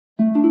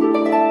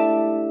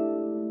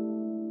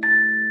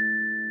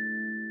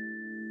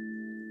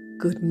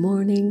Good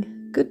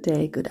morning, good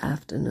day, good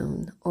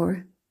afternoon,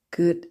 or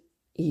good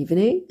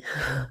evening,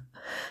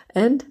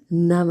 and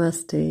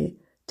namaste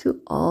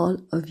to all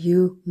of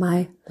you,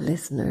 my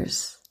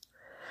listeners.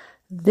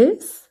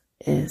 This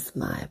is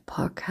my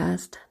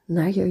podcast,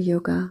 Naya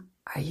Yoga,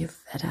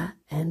 Ayurveda,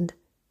 and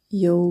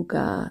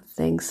Yoga.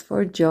 Thanks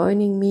for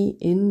joining me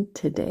in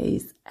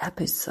today's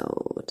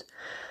episode.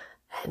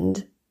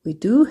 And we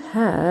do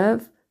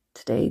have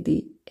today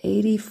the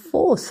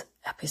 84th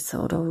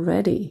episode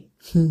already.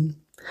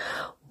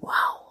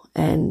 Wow.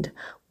 And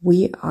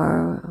we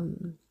are,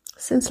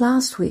 since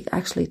last week,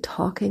 actually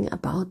talking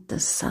about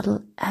the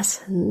subtle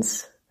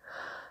essence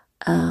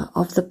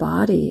of the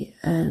body.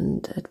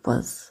 And it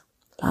was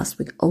last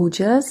week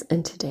Ojas,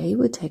 and today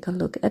we take a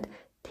look at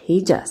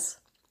Tejas,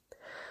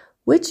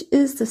 which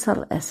is the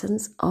subtle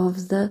essence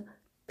of the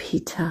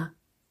Pitta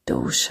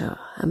dosha,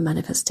 a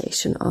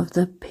manifestation of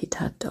the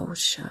Pitta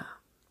dosha.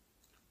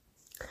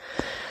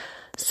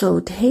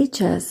 So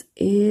Tejas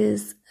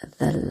is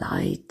the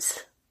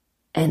light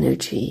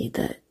energy,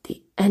 the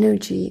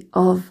energy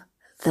of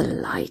the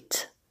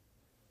light,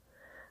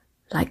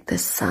 like the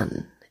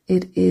sun.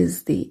 It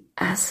is the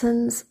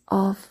essence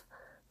of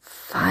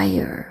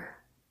fire.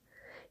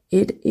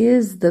 It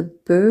is the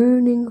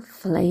burning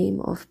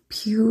flame of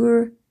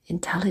pure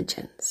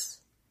intelligence.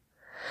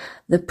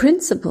 The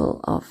principle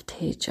of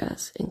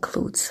Tejas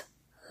includes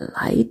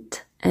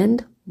light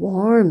and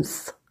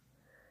warmth,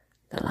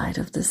 the light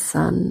of the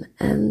sun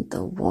and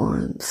the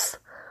warmth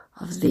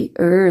of the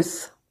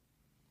earth.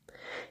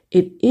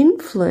 It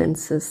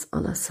influences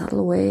on a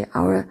subtle way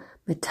our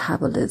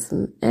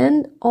metabolism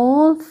and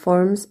all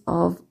forms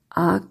of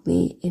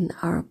Agni in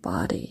our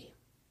body.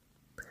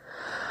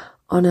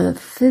 On a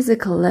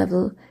physical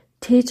level,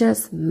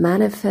 Tejas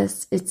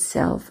manifests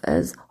itself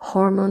as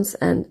hormones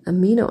and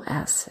amino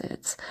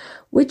acids,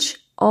 which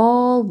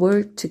all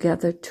work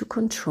together to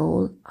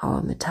control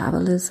our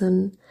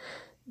metabolism,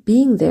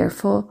 being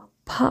therefore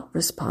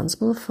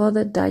responsible for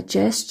the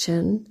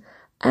digestion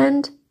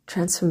and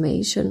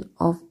transformation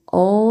of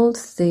all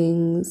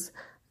things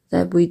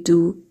that we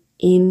do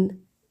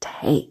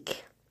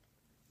intake.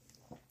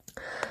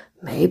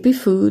 Maybe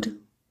food,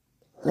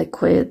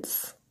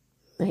 liquids,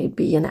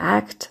 maybe an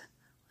act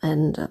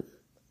and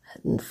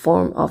in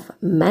form of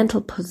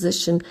mental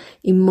position,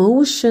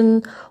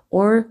 emotion,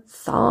 or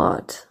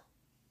thought.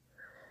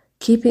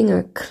 Keeping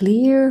a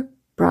clear,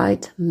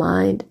 bright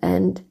mind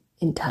and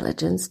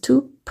intelligence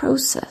to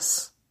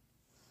process.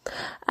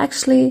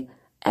 Actually,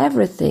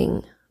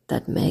 everything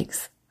that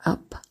makes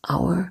up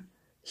our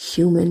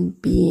human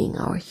being,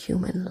 our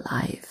human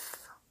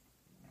life.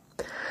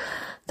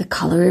 The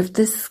color of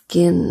the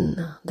skin,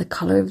 the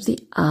color of the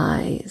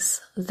eyes,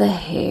 the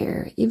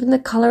hair, even the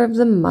color of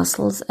the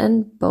muscles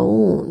and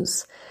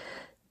bones.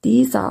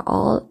 These are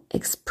all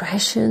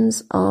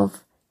expressions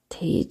of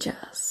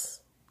Tejas.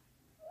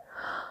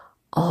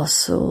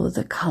 Also,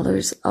 the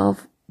colors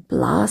of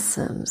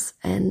blossoms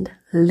and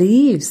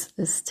leaves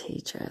is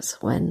Tejas,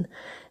 when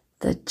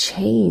the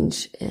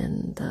change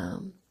in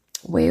the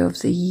way of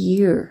the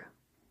year,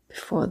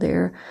 before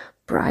they're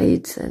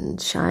bright and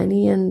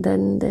shiny and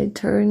then they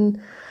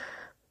turn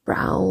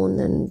brown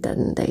and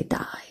then they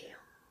die.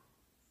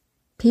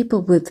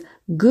 People with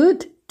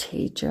good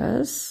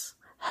Tejas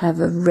have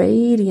a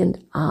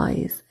radiant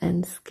eyes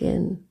and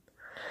skin.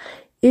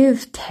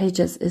 If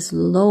Tejas is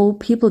low,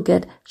 people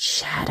get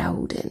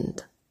shadowed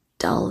and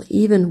dull.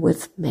 Even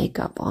with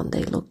makeup on,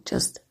 they look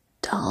just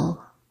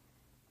dull.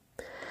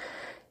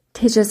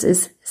 Tejas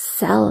is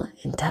cell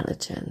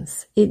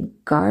intelligence.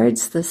 It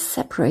guards the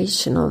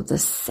separation of the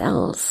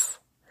cells.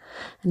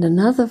 And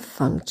another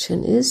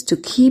function is to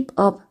keep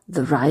up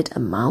the right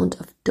amount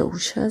of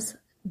doshas,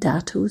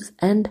 dhatus,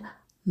 and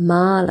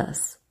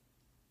malas.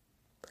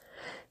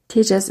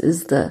 Tejas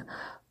is the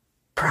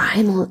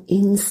primal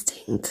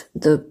instinct,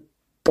 the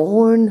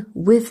born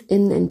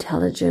within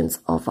intelligence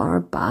of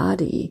our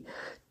body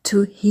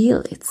to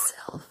heal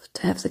itself,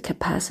 to have the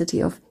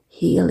capacity of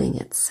healing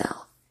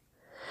itself.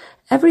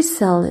 Every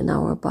cell in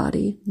our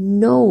body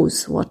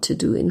knows what to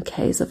do in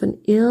case of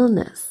an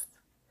illness.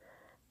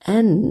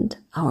 And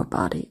our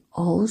body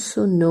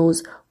also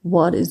knows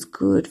what is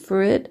good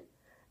for it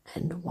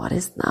and what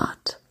is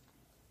not.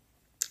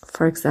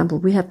 For example,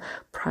 we have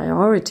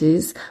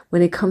priorities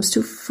when it comes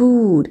to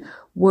food,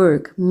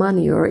 work,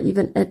 money, or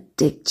even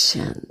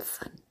addictions.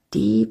 And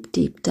deep,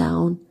 deep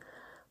down,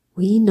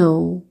 we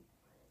know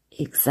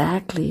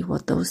exactly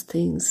what those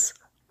things,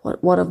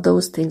 what of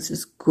those things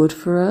is good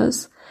for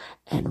us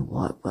and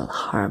what will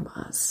harm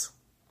us.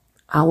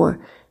 Our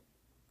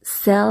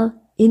cell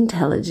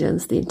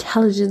intelligence, the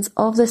intelligence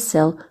of the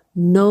cell,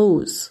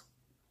 knows.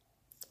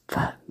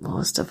 But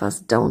most of us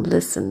don't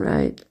listen,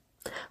 right?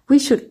 We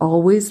should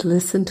always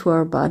listen to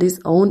our body's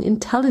own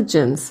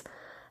intelligence.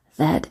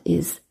 That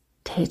is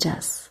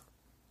Tejas.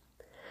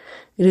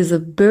 It is a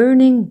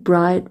burning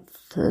bright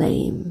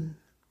flame.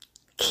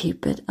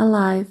 Keep it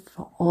alive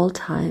for all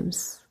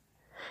times.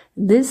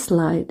 This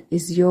light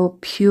is your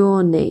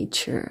pure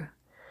nature.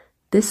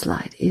 This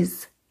light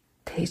is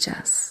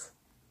Tejas.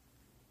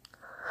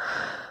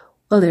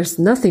 Well, there's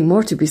nothing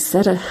more to be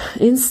said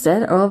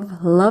instead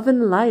of love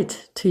and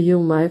light to you,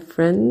 my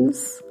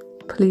friends.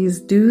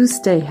 Please do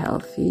stay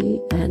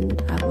healthy,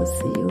 and I will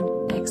see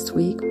you next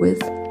week with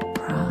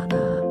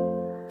prana.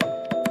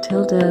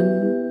 Till then.